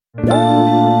僕を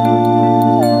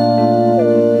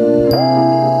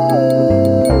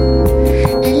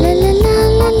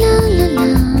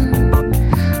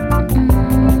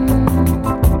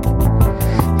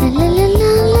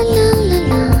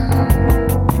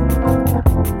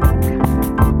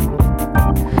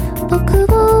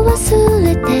忘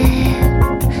れて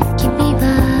君は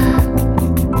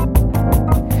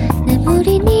眠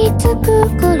りにつく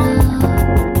頃、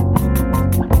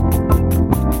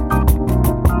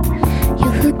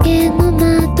夜更けの窓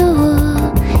を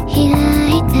開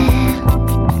いて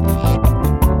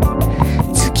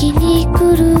月に来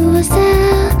る朝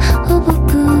を僕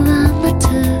は待つ。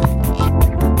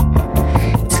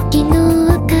月の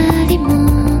明かりも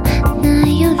ない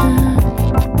夜、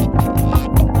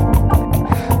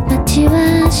街は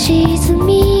沈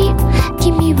み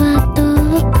君は遠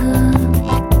く、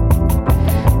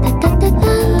タタタタ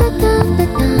タタタ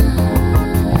タ、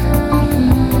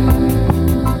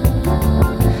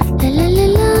ラララ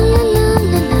ララ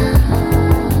ララ、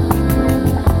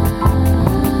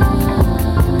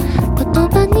言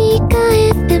葉に変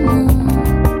えても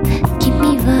君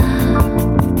は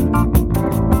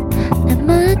黙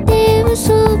って嘘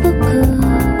僕、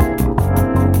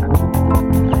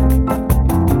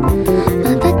瞬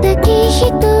き一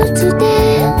つで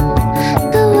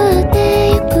変わって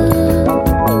ゆく。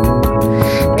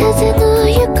風の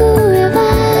行方は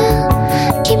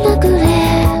気まぐれ、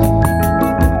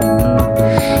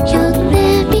呼んで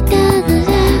みたな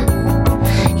ら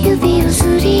指をす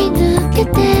り抜けて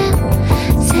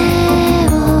背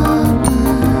を向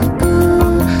く。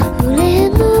フレー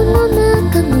ムの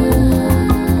中の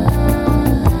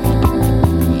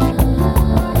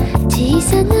小さ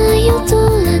な夜空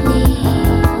に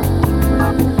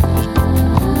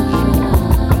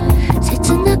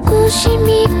切なく染み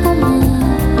込む